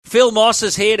Phil Moss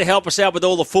is here to help us out with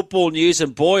all the football news,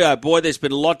 and boy, oh boy, there's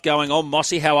been a lot going on.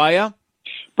 Mossy, how are you?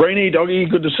 Breeny, Doggy,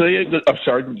 good to see you. Good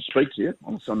to speak to you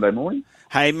on a Sunday morning.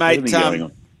 Hey, mate,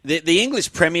 the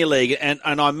English Premier League, and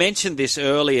I mentioned this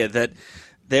earlier, that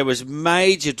there was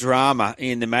major drama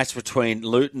in the match between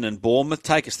Luton and Bournemouth.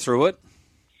 Take us through it.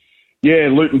 Yeah,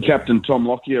 Luton captain Tom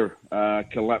Lockyer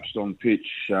collapsed on pitch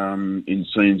in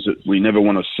scenes that we never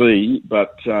want to see,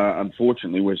 but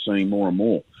unfortunately we're seeing more and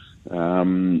more.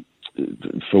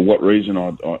 For what reason,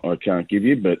 I can't give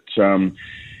you, but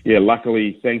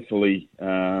luckily, thankfully,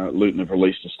 Luton have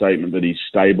released a statement that he's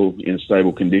in a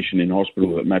stable condition in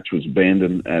hospital. That match was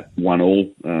abandoned at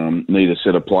 1-1. Neither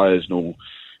set of players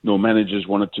nor managers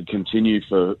wanted to continue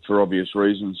for obvious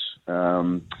reasons.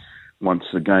 Once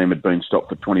the game had been stopped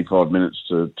for 25 minutes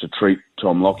to treat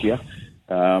Tom Lockyer.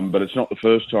 But it's not the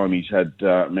first time he's had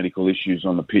medical issues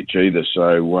on the pitch either.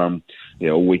 So,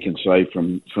 all we can say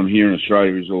from here in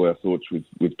Australia is all our thoughts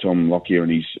with Tom Lockyer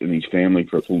and his family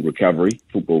for a full recovery.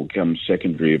 Football becomes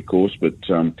secondary, of course, but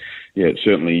it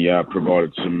certainly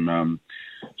provided some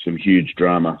huge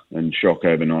drama and shock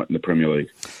overnight in the Premier League.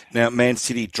 Now, Man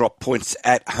City drop points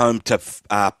at home to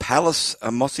Palace.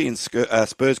 Mossy and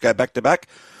Spurs go back-to-back.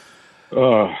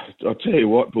 Oh, I'll tell you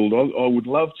what, Bulldog, I would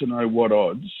love to know what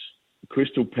odds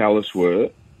Crystal Palace were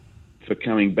for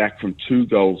coming back from 2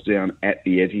 goals down at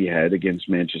the Etihad against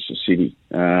Manchester City.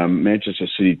 Manchester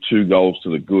City 2 goals to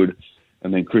the good,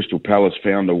 and then Crystal Palace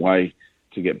found a way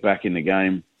to get back in the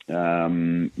game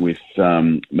with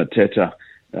Mateta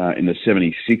in the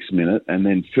 76th minute, and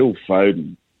then Phil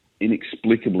Foden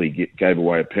inexplicably gave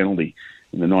away a penalty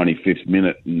in the 95th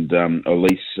minute, and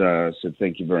Elise said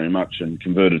thank you very much and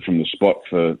converted from the spot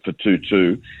for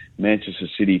 2-2. Manchester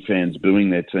City fans booing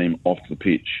their team off the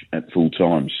pitch at full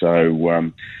time.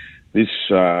 So this,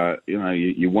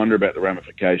 you wonder about the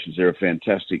ramifications. They're a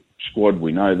fantastic squad,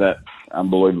 we know that.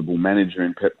 Unbelievable manager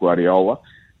in Pep Guardiola.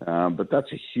 But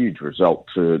that's a huge result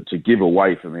to give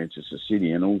away for Manchester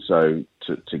City, and also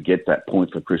to get that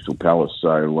point for Crystal Palace.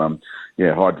 So,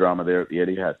 high drama there at the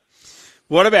Etihad.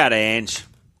 What about Ange?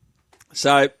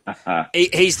 So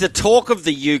he's the talk of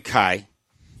the UK.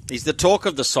 He's the talk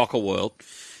of the soccer world.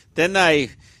 Then they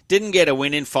didn't get a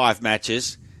win in 5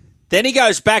 matches. Then he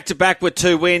goes back-to-back with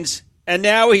 2 wins, and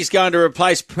now he's going to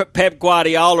replace Pep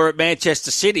Guardiola at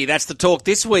Manchester City. That's the talk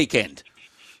this weekend.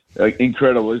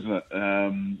 Incredible, isn't it?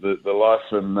 The life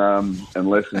and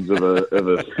lessons of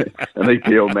an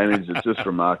EPL manager is just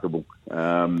remarkable.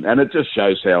 And it just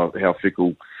shows how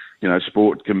fickle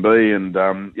sport can be, and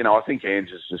I think Ange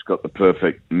has just got the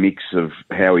perfect mix of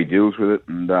how he deals with it,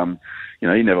 and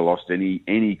he never lost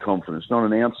any confidence, not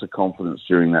an ounce of confidence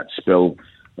during that spell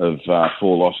of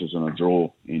 4 losses and a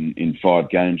draw in 5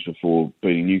 games before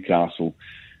beating Newcastle,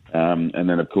 and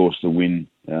then of course the win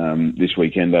this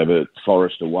weekend over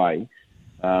Forest away.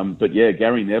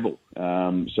 Gary Neville.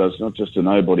 So it's not just a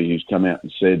nobody who's come out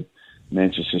and said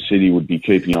Manchester City would be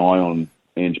keeping an eye on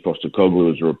Ange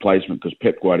Postecoglou as a replacement, because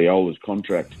Pep Guardiola's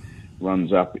contract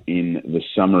runs up in the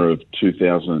summer of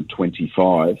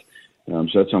 2025. So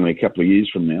that's only a couple of years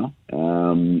from now.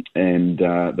 And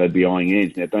they'd be eyeing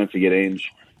Ange. Now, don't forget, Ange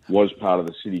was part of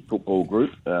the City Football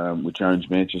Group, which owns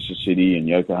Manchester City and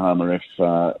Yokohama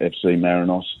FC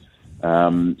Marinos.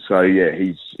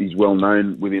 He's well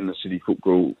known within the City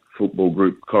Football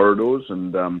Group corridors,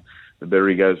 and the better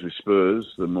he goes with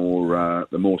Spurs, the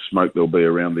more smoke there'll be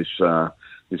around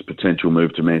this potential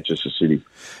move to Manchester City.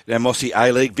 Now, Mossy,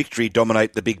 A-League victory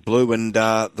dominate the Big Blue, and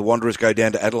the Wanderers go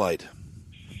down to Adelaide.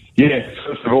 Yeah,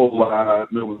 first of all,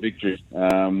 Melbourne victory.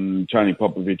 Tony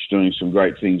Popovic doing some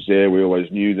great things there. We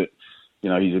always knew that,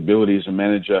 his ability as a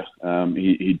manager,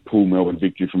 he'd pull Melbourne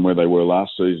victory from where they were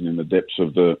last season in the depths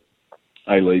of the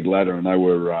A-League ladder, and they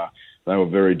were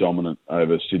very dominant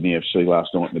over Sydney FC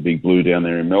last night in the Big Blue down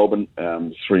there in Melbourne.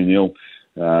 3-0,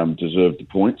 deserved the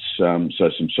points. So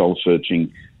some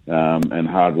soul-searching and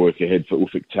hard work ahead for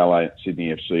Ufuk Talay at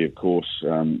Sydney FC, of course,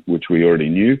 which we already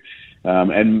knew.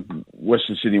 And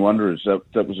Western Sydney Wanderers,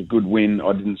 that was a good win.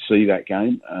 I didn't see that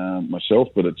game myself,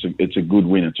 but it's a good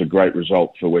win. It's a great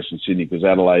result for Western Sydney, because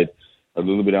Adelaide, a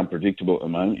little bit unpredictable at the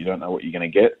moment. You don't know what you're going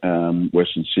to get.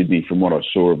 Western Sydney, from what I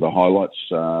saw of the highlights,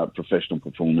 professional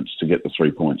performance to get the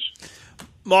 3 points.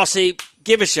 Mossy,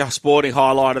 give us your sporting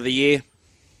highlight of the year.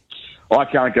 I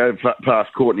can't go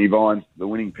past Courtney Vine, the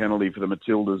winning penalty for the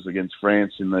Matildas against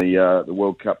France in the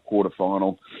World Cup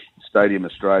quarter-final, Stadium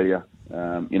Australia.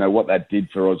 What that did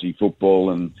for Aussie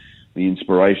football and the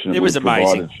inspiration it was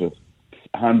amazing. Provided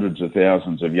for hundreds of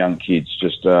thousands of young kids.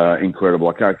 Just incredible.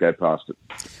 I can't go past it.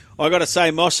 I got to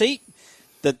say, Mossy,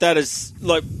 that is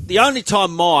like the only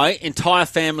time my entire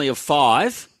family of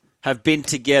 5 have been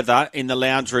together in the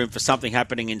lounge room for something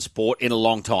happening in sport in a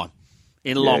long time.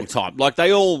 Long time. Like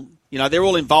they all, they're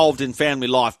all involved in family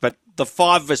life, but the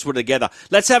five of us were together.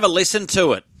 Let's have a listen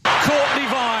to it. Courtney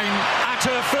Vine at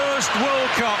her first World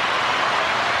Cup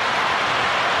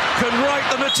can write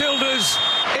the Matildas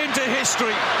into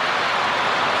history.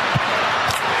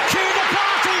 Cue the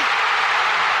party!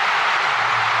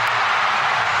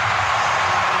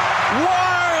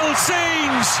 Wild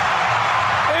scenes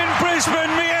in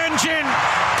Brisbane Meanjin.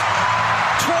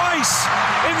 Twice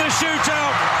in the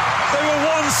shootout, they were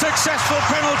one successful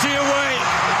penalty away,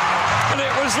 and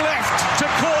it was left to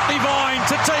Courtney Vine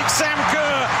to take Sam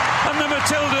Kerr and the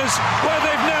Matildas where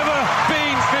they've never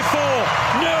been before.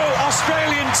 No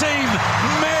Australian team,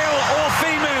 male or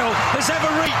female, has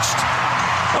ever reached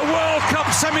a World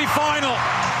Cup semi-final.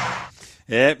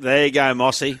 Yep, there you go,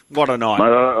 Mossy. What a night.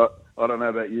 Mate, I don't know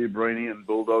about you, Breeny and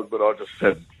Bulldog, but I just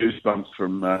had goosebumps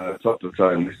from top to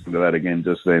toe listening to that again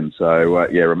just then. So,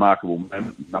 remarkable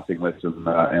moment. Nothing less than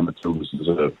our Matildas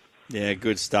deserve. Yeah,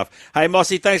 good stuff. Hey,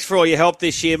 Mossy, thanks for all your help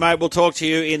this year, mate. We'll talk to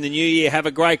you in the new year. Have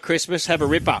a great Christmas. Have a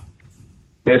ripper.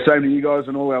 Yeah, same to you guys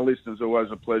and all our listeners.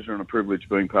 Always a pleasure and a privilege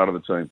being part of the team.